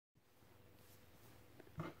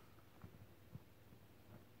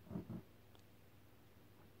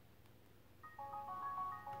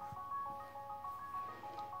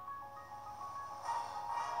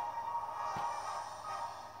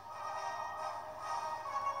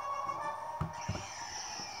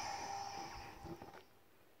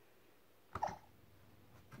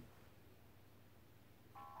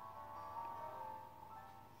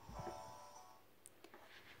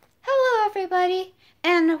everybody,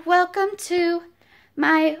 and welcome to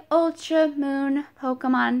my Ultra Moon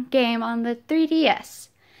Pokemon game on the 3DS.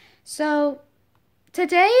 So,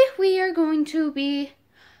 today we are going to be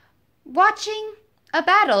watching a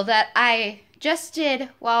battle that I just did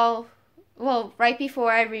right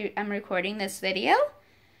before I'm recording this video.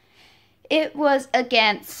 It was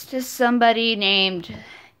against somebody named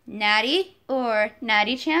Nady or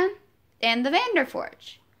NadyChan and the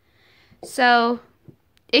VanderForge. So,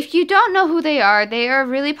 if you don't know who they are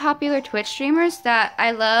really popular Twitch streamers that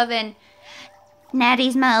I love, and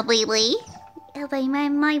Nady's my baby.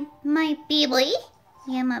 My baby.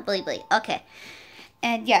 Yeah, my baby. Okay.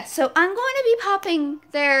 And yeah, so I'm going to be popping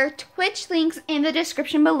their Twitch links in the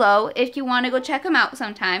description below if you want to go check them out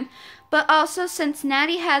sometime. But also, since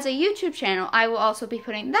Nady has a YouTube channel, I will also be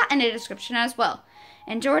putting that in the description as well.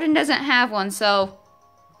 And Jordan doesn't have one, so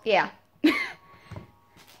yeah.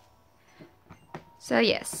 So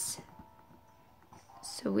yes.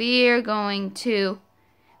 So we are going to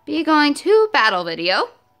be going to battle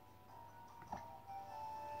video.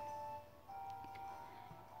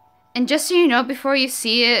 And just so you know, before you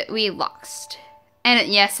see it, we lost. And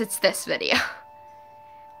yes, it's this video.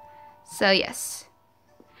 So yes.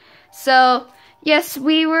 So yes,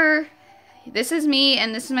 this is me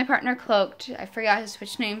and this is my partner Cloaked. I forgot his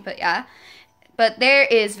Twitch name, but yeah. But there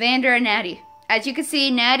is Vander and Nady. As you can see,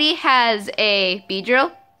 Nady has a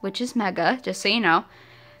Beedrill, which is Mega, just so you know,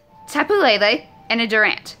 Tapu Lele, and a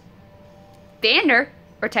Durant. Vander,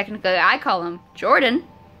 or technically I call him Jordan,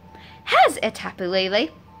 has a Tapu Lele,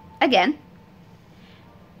 again,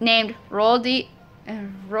 named Roll.exe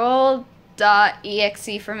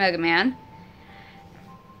for Mega Man,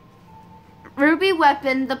 Ruby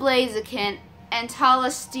Weapon, the Blaziken, and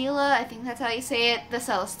Talistela, I think that's how you say it, the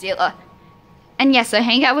Celesteela. And yes, I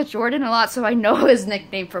hang out with Jordan a lot, so I know his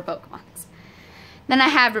nickname for Pokemon. Then I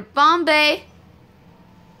have Ribombay,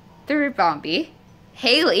 the Ribombee,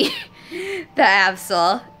 Haley, the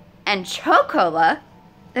Absol, and Chocola,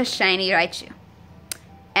 the shiny Raichu.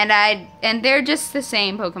 And they're just the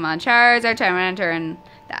same Pokemon. Charizard, Tyranitar, and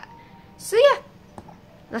that. So yeah,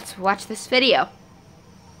 let's watch this video.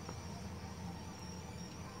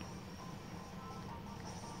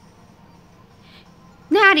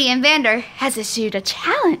 Nady and Vander has issued a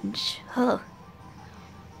challenge. Oh.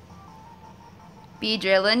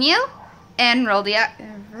 Beedrilling you and Roll.exe.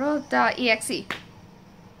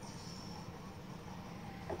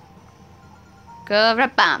 Go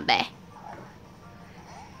Ribombay.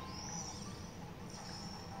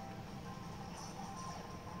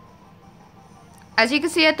 As you can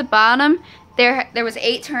see at the bottom, there was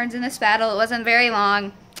 8 turns in this battle. It wasn't very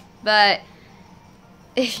long, but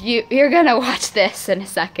you're gonna watch this in a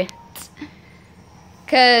second,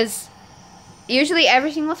 because usually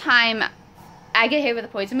every single time I get hit with a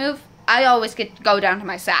poison move, I always go down to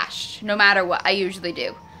my sash, no matter what. I usually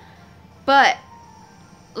do. But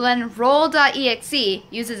when Roll.exe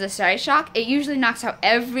uses a Side Shock, it usually knocks out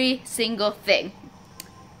every single thing.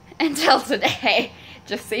 Until today.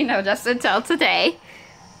 Just so you know, just until today.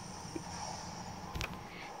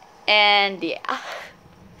 And yeah.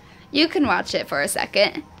 You can watch it for a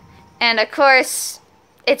second. And of course,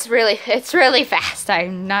 it's really fast.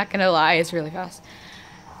 I'm not gonna lie, it's really fast.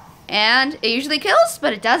 And it usually kills,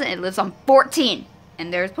 but it doesn't. It lives on 14.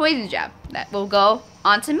 And there's Poison Jab. That will go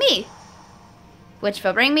onto me, which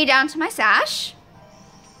will bring me down to my sash.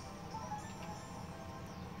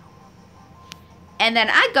 And then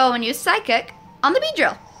I go and use Psychic on the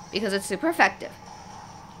Beedrill, because it's super effective.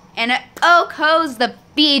 And it OHKOs the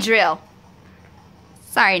Beedrill.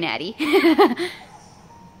 Sorry, Nady.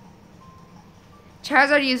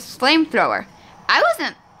 Charizard used Flamethrower.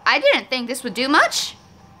 I didn't think this would do much.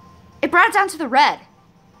 It brought it down to the red.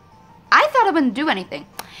 I thought it wouldn't do anything.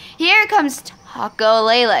 Here comes Taco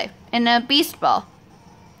Lele in a Beast Ball.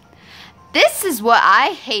 This is what I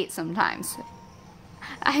hate sometimes.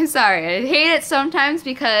 I'm sorry, I hate it sometimes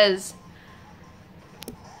because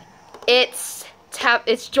it's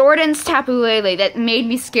Jordan's Tapu Lele that made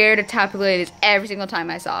me scared of Tapu Lele's every single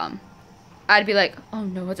time I saw him. I'd be like, oh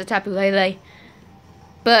no, it's a Tapu Lele.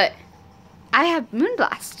 But I have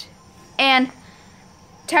Moonblast. And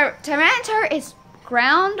Tyranitar is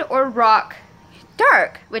ground or rock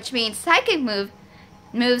dark, which means Psychic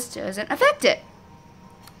moves doesn't affect it.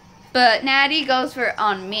 But Nady goes for it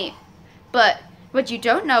on me. But what you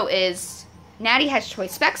don't know is Nady has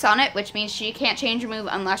Choice Specs on it, which means she can't change her move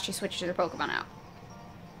unless she switches her Pokemon out.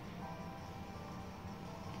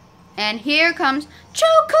 And here comes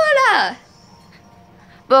Chocola!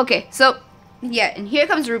 Okay, so, yeah, and here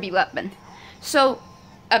comes Ruby Weapon. So,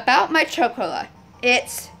 about my Chocola,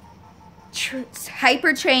 it's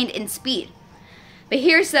hyper trained in speed. But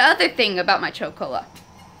here's the other thing about my Chocola.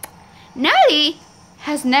 Natty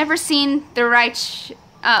has never seen the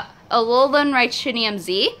Alolan Reichinium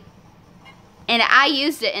Z, and I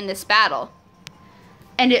used it in this battle.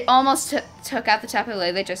 And it almost took out the Tapu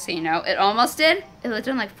Lele, just so you know. It almost did. It lived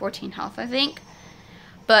on like 14 health, I think.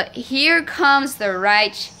 But here comes the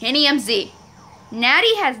Reichinium Z.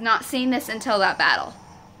 Natty has not seen this until that battle.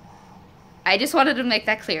 I just wanted to make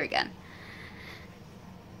that clear again.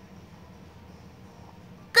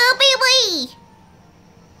 Go, baby!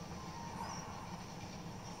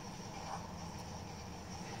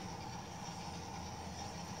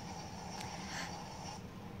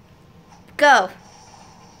 Go.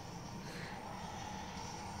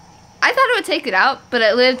 I thought it would take it out, but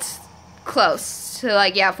it lived close to,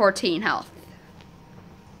 like, yeah, 14 health.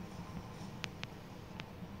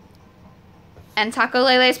 And Taco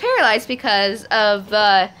Lele is paralyzed because of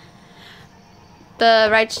the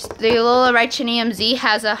Alola Reichinium Z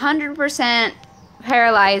has 100%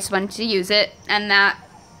 paralyzed when to use it, and that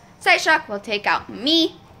Side Shock will take out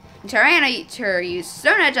me. And Tyranitar used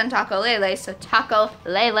Stone Edge on Taco Lele, so Taco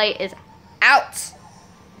Lele is out.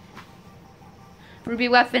 Ruby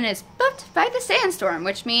Weapon is buffed by the Sandstorm,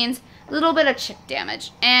 which means a little bit of chip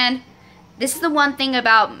damage. And this is the one thing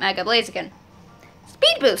about Mega Blaziken.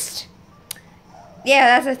 Speed boost. Yeah,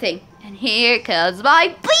 that's the thing. And here comes my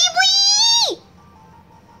baby!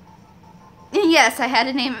 Yes, I had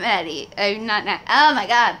to name it Maddie. Oh my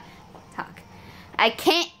god. Talk. I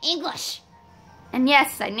can't English. And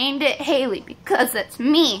yes, I named it Haley because that's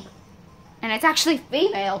me. And it's actually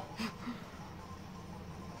female.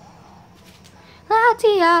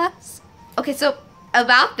 Latias. Okay, so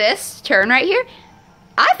about this turn right here,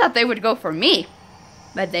 I thought they would go for me,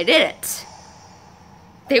 but they didn't.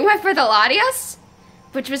 They went for the Latias,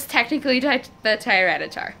 which was technically the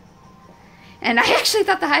Tyranitar. And I actually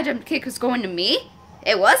thought the high jump kick was going to me.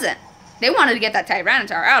 It wasn't. They wanted to get that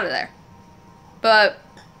Tyranitar out of there. But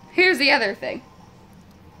here's the other thing.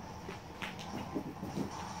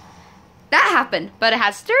 That happened, but it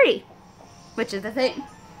has Sturdy, which is the thing.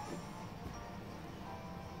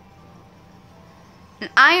 An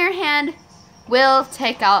Iron Hand will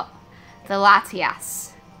take out the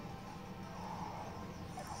Latias.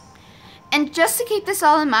 And just to keep this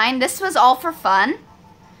all in mind, this was all for fun.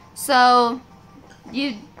 So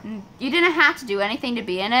you didn't have to do anything to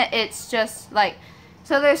be in it. It's just like,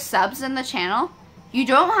 so there's subs in the channel. You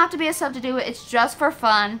don't have to be a sub to do it. It's just for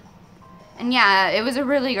fun. And yeah, it was a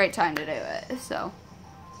really great time to do it. So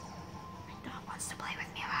my dog wants to play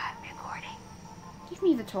with me while I'm recording. Give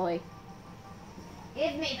me the toy.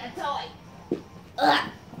 Give me the toy. Ugh.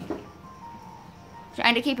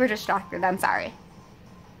 Trying to keep her distracted, I'm sorry.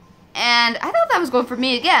 And I thought that was going for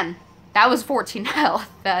me again. That was 14 health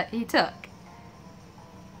that he took.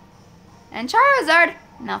 And Charizard,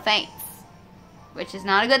 no thanks. Which is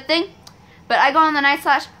not a good thing. But I go on the Night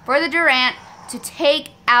Slash for the Durant to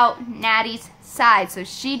take out Natty's side. So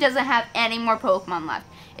she doesn't have any more Pokemon left.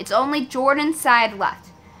 It's only Jordan's side left.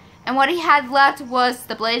 And what he had left was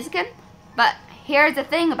the Blaziken. But here's the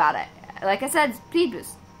thing about it. Like I said, speed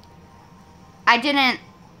boost. I didn't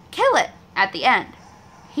kill it at the end.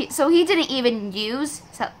 So he didn't even use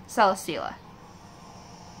Celesteela.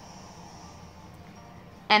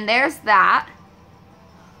 And there's that.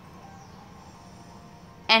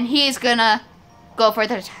 And he's gonna go for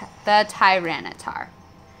the Tyranitar.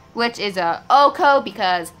 Which is a Oko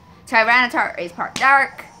because Tyranitar is part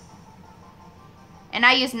dark. And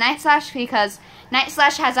I use Night Slash because Night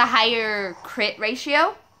Slash has a higher crit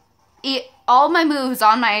ratio. All my moves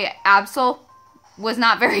on my Absol was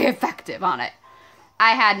not very effective on it.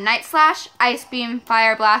 I had Night Slash, Ice Beam,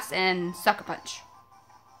 Fire Blast, and Sucker Punch.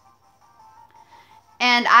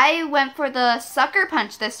 And I went for the Sucker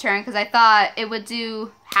Punch this turn because I thought it would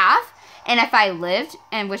do half. And if I lived,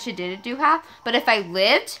 and which it did do half, but if I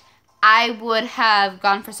lived, I would have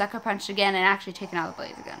gone for Sucker Punch again and actually taken out the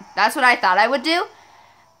Blaziken. That's what I thought I would do.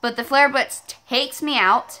 But the Flare Blitz takes me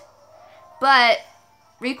out. But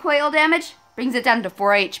recoil damage brings it down to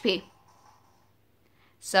 4 HP.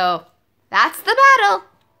 So that's the battle.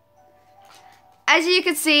 As you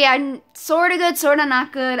can see, I'm sort of good, sort of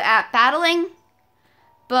not good at battling.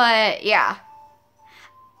 But yeah.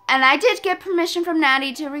 And I did get permission from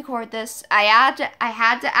Natty to record this. I had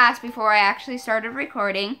to ask before I actually started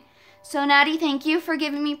recording. So Natty, thank you for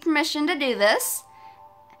giving me permission to do this.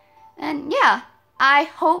 And yeah, I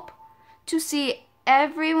hope to see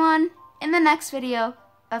everyone in the next video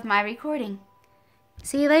of my recording.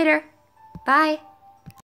 See you later. Bye.